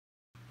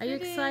Are you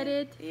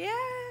excited? Yeah.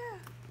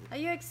 Are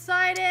you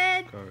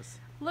excited? Of course.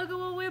 Look at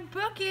what we're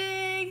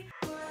booking.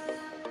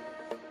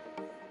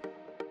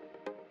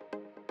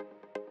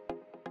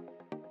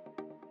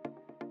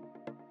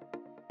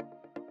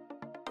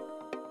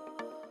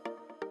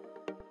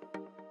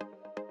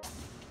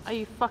 Are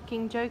you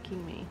fucking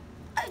joking me?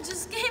 I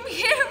just came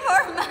here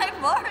for my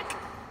work.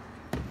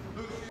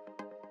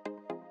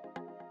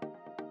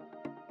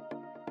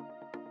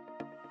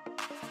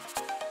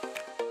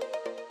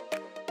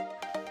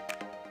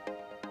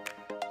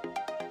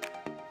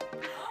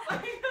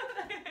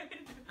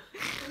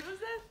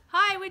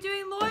 Hi, we're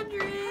doing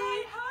laundry.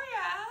 Hi, how are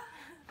ya?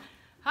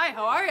 Hi,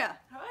 how are ya?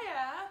 How are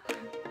ya?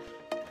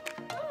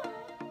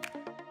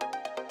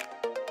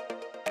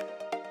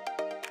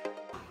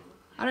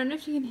 I don't know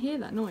if you can hear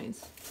that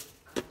noise.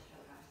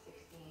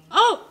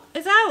 Oh,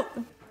 it's out!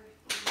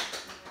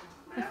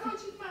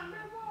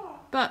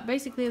 But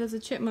basically there's a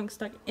chipmunk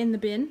stuck in the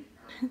bin.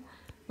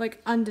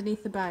 Like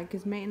underneath the bag,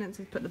 because maintenance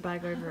has put the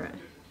bag over it.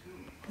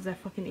 Because they're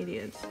fucking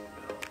idiots.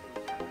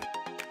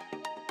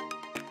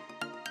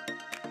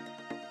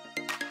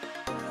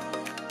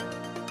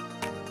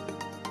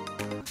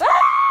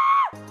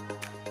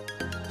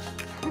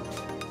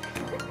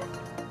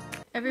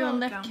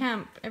 Everyone left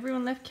camp.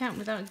 Everyone left camp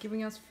without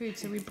giving us food,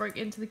 so we broke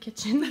into the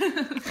kitchen.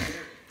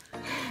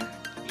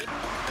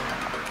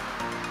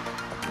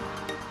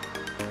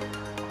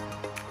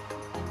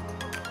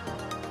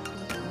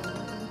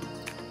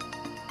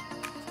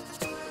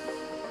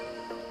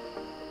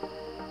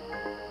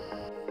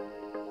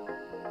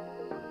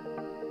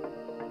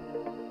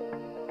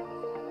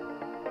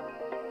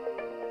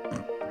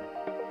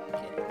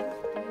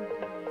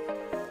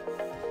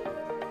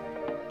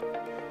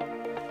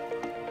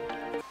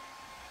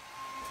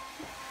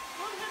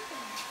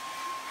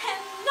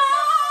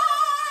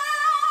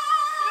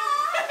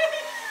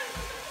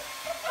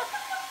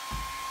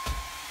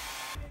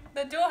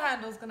 The door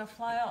handle's gonna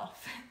fly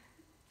off.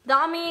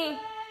 Dummy.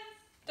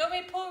 Don't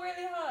we pull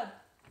really hard?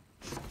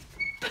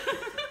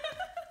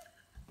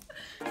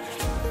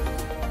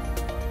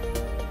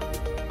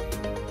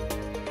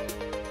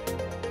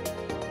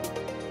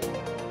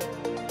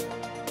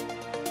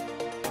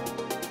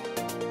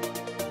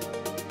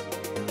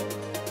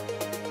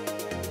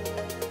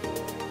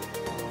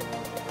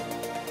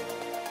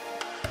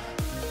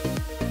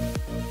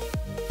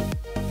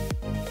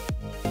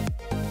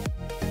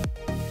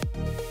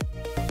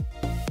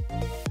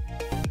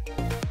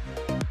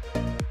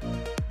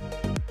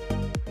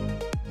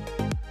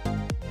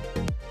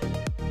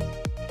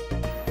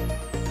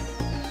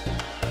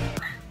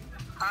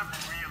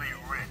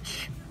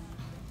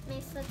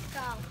 Let's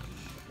go.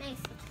 Mace,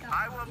 let's go.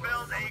 I will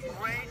build a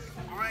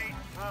great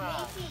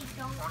wall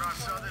on our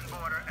southern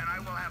border, and I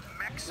will have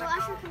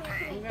Mexico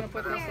pay. I'm gonna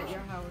put this at your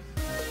house.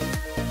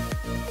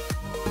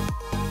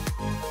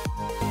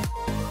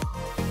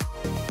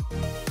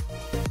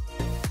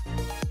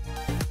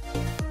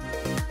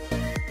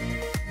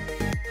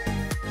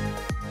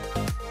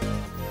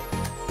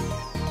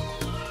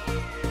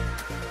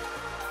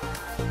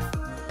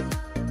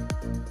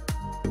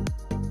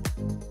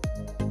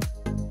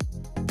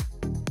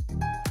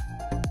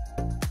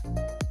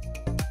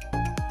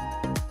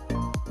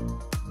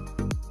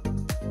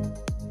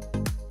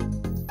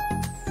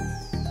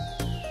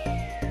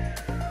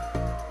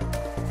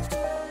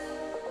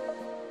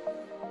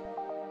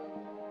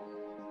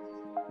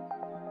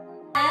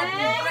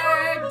 Happy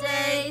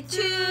birthday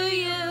to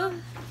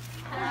you.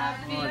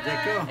 Happy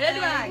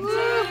birthday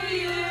to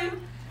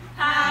you.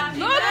 Happy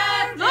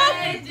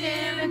birthday,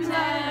 dear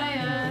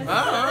Matthias.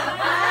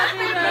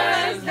 Happy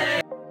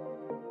birthday.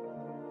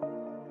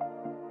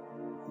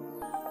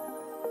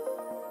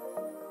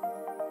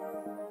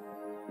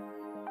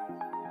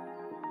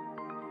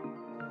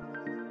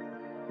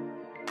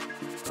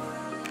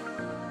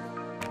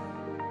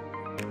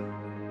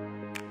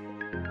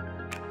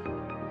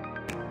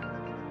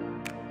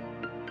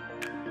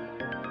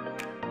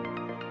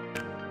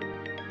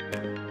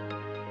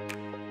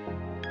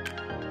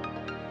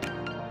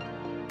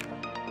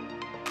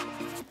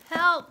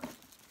 Help!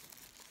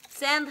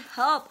 Send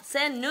help!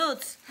 Send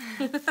nudes!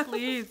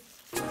 Please.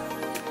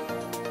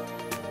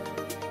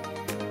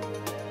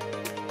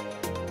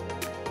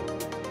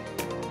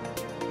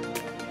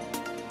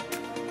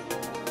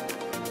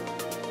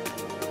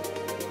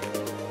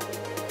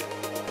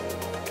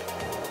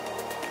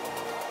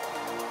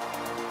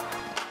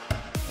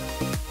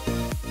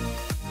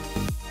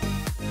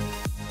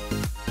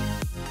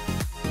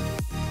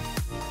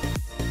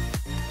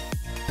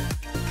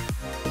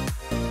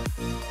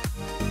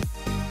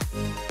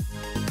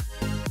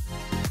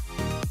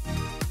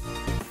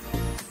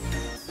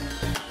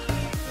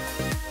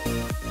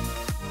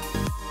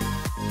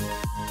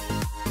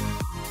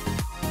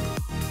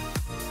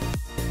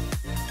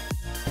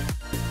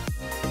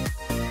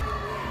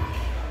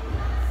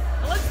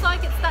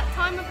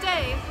 Time of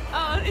day.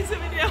 Oh, it's a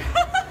video.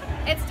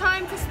 It's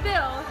time to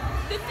spill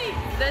the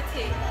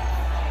tea.